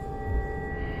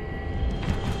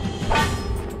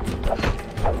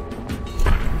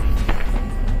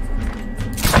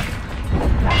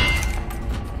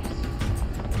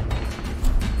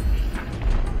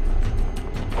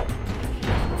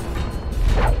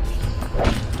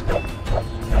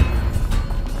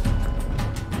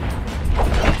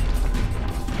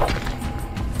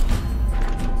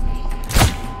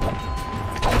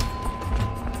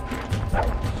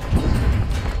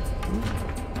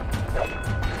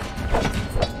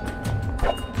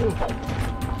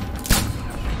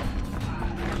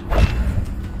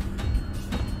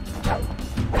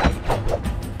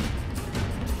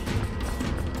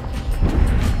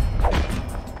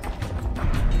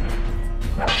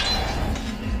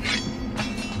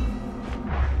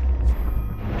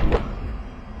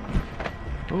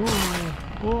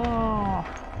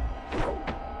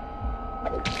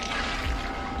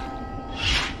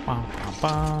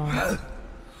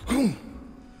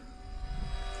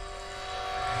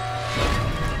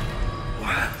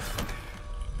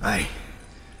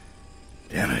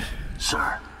 Damn it.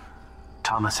 Sir,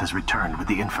 Thomas has returned with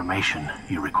the information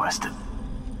you requested.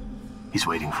 He's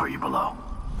waiting for you below.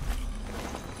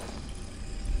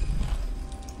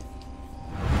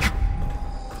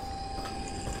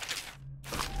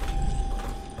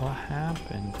 What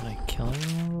happened? Did I kill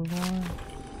anyone before?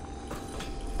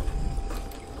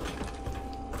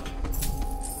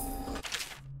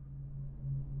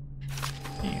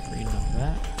 Can't read all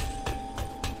that.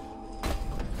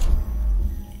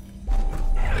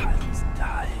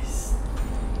 Dies.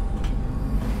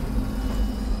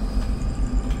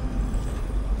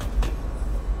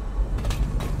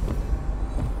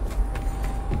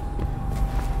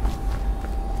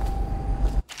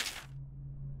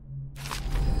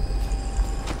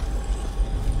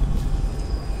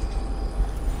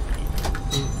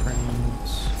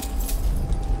 Blueprints.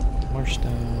 More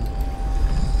stone.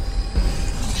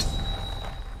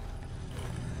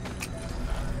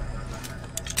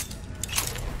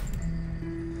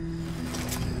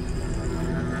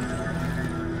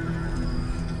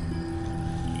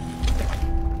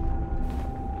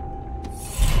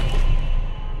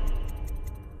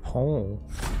 Hole.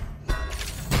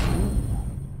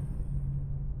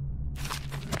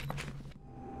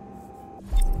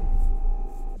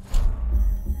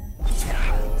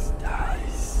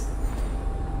 Dies.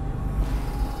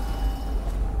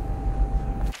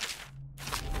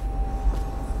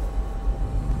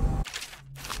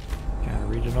 Gotta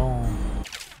read it all.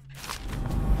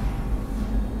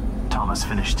 Thomas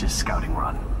finished his scouting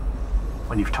run.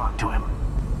 When you've talked to him,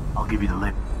 I'll give you the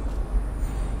link.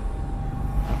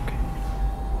 Okay.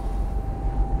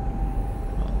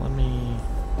 Well, let me...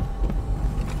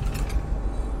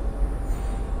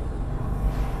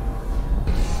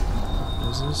 What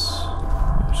is this?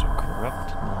 There's a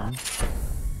corrupt one.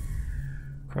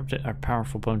 Corrupted are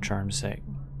powerful bone charms that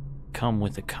come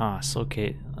with a cost.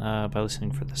 Locate by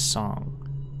listening for the song.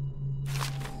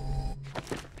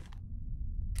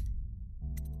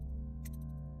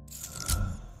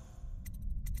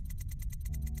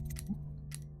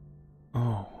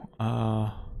 Oh,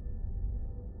 oh,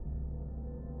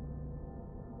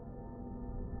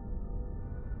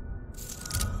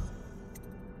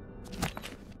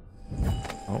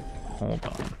 hold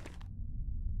on.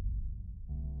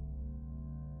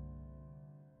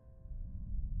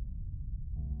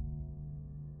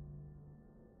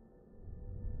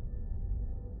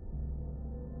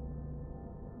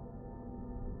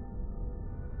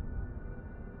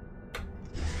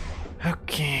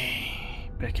 Okay,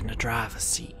 back in the driver's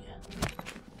seat.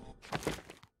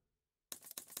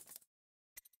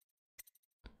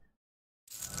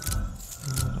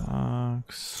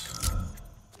 Dogs.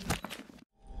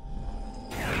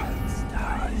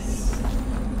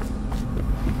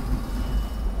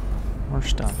 More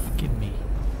stuff, give me.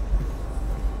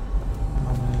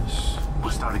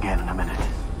 We'll start again in a minute.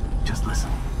 Just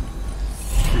listen.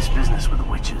 This business with the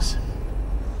witches,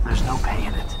 there's no pay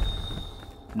in it.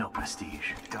 No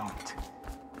prestige. Don't.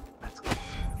 Let's go.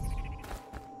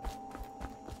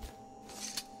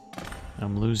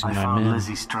 I'm losing I my found men.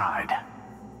 Lizzie Stride.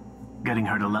 Getting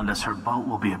her to lend us her boat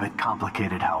will be a bit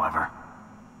complicated, however.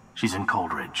 She's in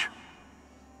Coldridge.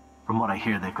 From what I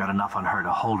hear, they've got enough on her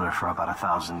to hold her for about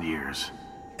 1,000 years.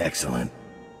 Excellent.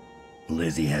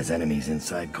 Lizzie has enemies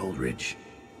inside Coldridge.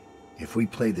 If we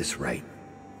play this right,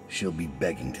 she'll be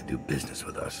begging to do business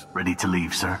with us. Ready to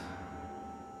leave, sir?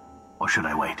 Or should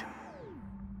I wait?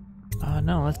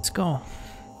 No, let's go.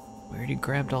 We already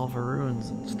grabbed all of our ruins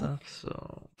and stuff,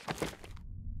 so...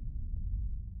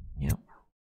 Yep.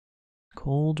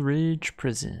 Coldridge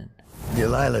Prison.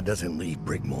 Delilah doesn't leave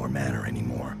Brigmore Manor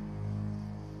anymore.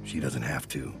 She doesn't have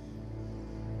to.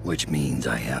 Which means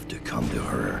I have to come to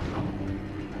her.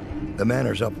 The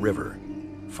manor's upriver,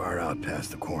 far out past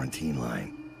the quarantine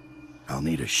line. I'll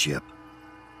need a ship.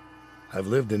 I've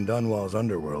lived in Dunwall's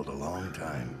underworld a long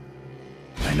time.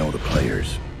 I know the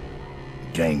players.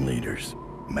 Gang leaders,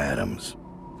 madams,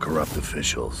 corrupt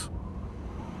officials.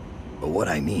 But what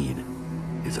I need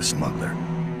is a smuggler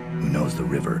who knows the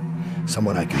river,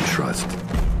 someone I can trust.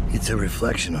 It's a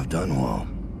reflection of Dunwall,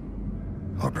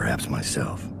 or perhaps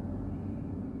myself.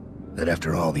 That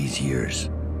after all these years,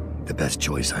 the best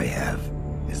choice I have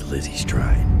is Lizzie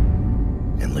Stride.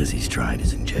 And Lizzie Stride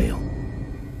is in jail.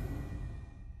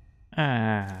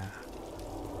 Ah,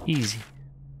 easy.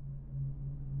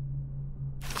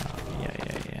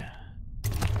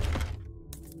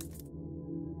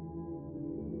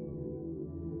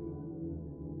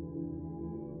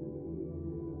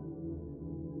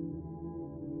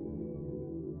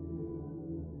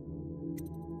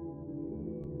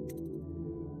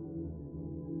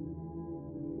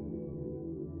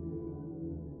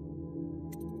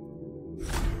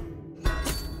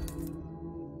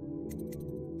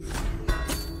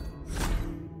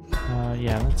 Oh, yeah.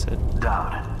 Yeah, that's it.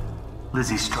 Dowd.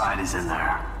 Lizzie Stride is in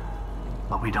there.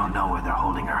 But we don't know where they're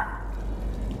holding her.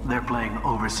 They're playing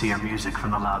overseer music from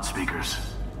the loudspeakers.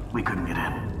 We couldn't get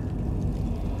in.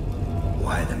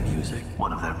 Why the music?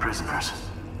 One of their prisoners.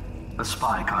 A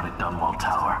spy caught at Dunwall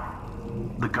Tower.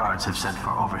 The guards have sent for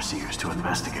overseers to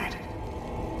investigate.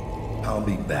 I'll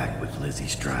be back with Lizzie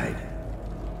Stride.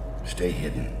 Stay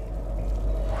hidden.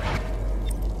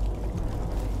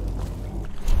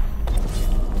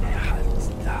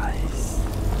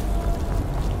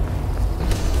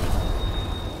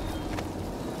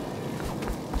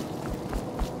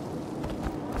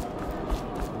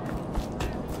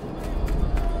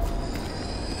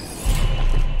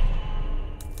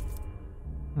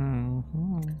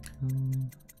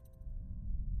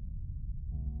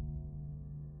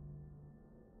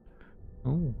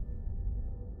 Oh.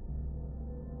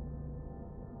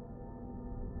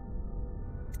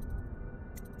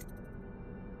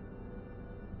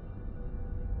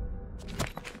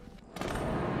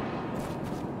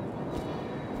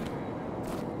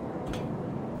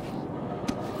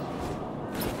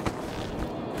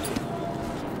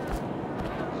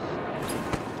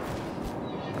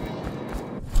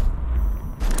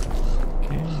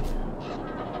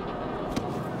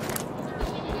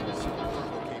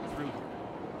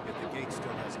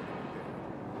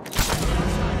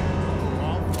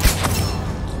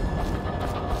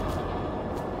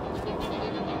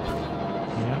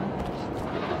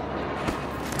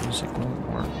 music won't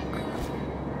work.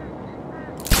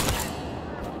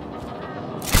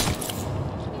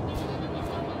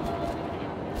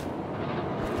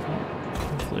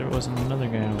 Hopefully there wasn't another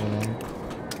guy over there.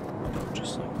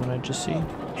 Just like what I just see.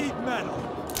 Eat metal.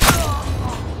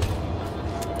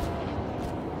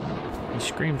 He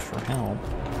screamed for help.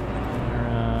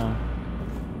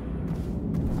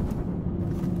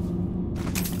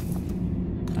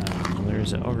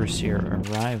 There's an Overseer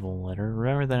arrival letter.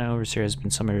 Remember that an Overseer has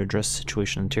been summoned to address the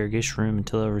situation in the interrogation room.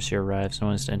 Until the Overseer arrives, no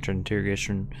one is to enter the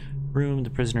interrogation room. The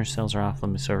prisoner cells are off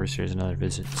limits to Overseers and other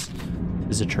visitors.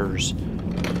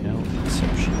 No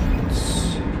exceptions.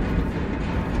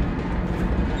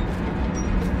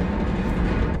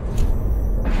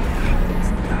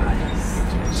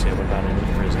 Say what about in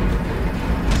the prison?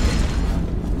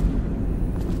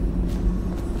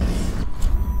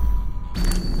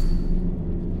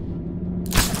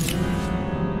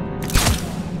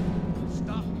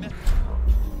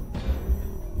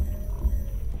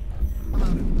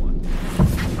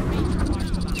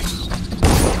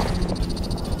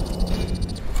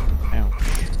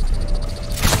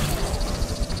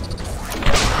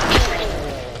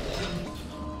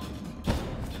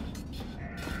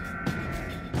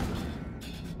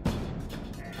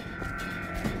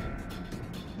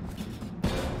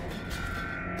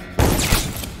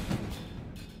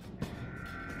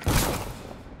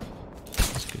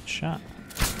 Shot.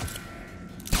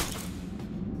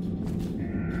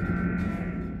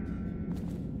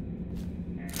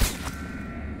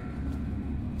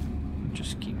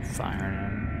 Just keep firing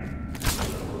at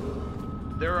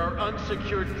him. There are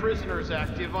unsecured prisoners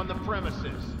active on the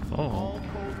premises. Oh. All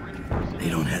Coldridge prisoners. They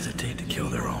don't hesitate to kill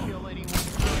their own. Kill anyone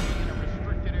in a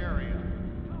restricted area.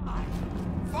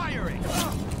 Firing!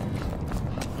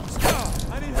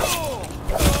 I need help!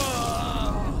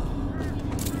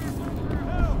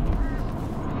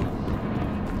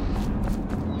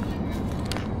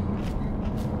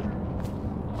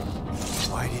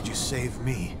 Why did you save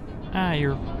me? Ah,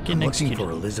 you're getting I'm looking executed.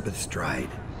 for Elizabeth Stride,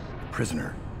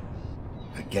 prisoner.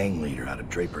 A gang leader out of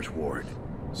Draper's Ward.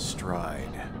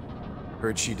 Stride.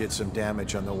 Heard she did some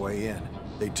damage on the way in.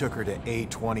 They took her to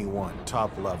A21,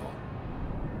 top level.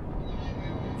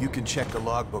 You can check the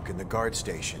logbook in the guard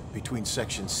station, between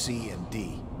sections C and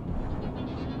D.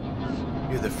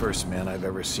 You're the first man I've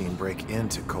ever seen break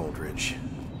into Coldridge.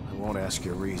 I won't ask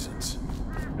your reasons.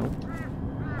 Nope.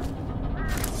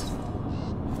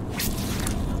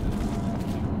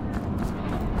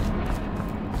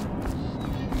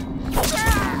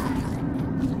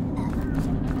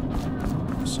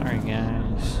 Sorry,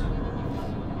 guys.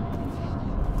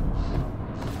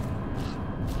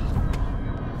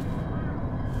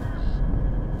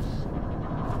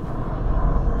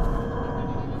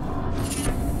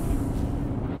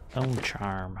 Bone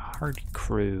charm, hardy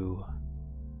crew.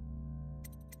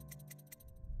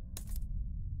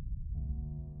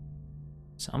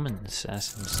 Summon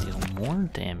assassins deal more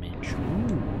damage.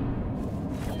 Ooh.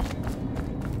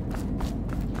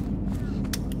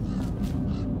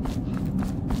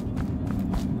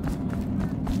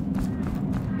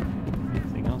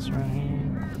 Anything else right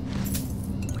here?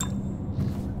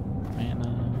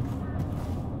 Mana.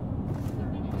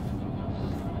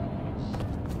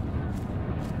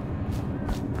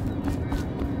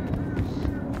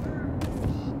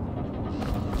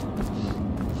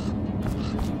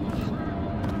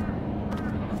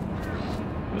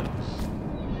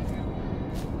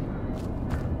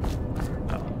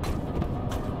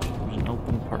 There's an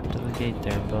open part to the gate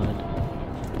there, bud.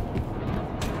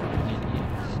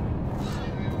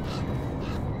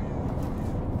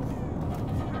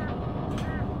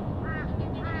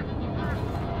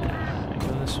 Go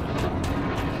this way.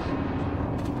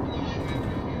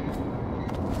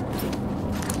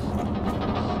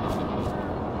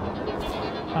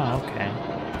 Oh,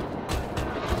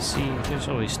 okay. See, there's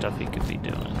always stuff he could be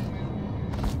doing.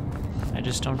 I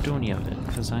just don't do any of it,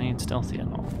 because I ain't stealthy at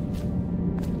all.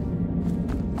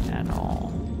 At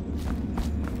all.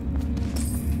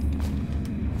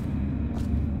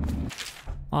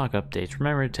 Log updates.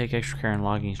 Remember to take extra care in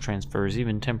logging transfers.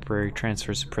 Even temporary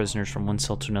transfers of prisoners from one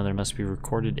cell to another must be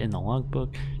recorded in the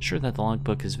logbook. Ensure that the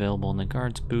logbook is available in the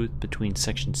guard's booth between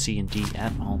section C and D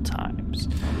at all times.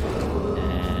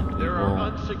 And There are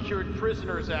unsecured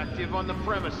prisoners active on the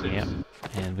premises. Yep.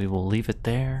 And we will leave it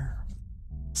there.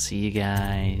 See you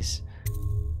guys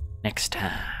next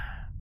time.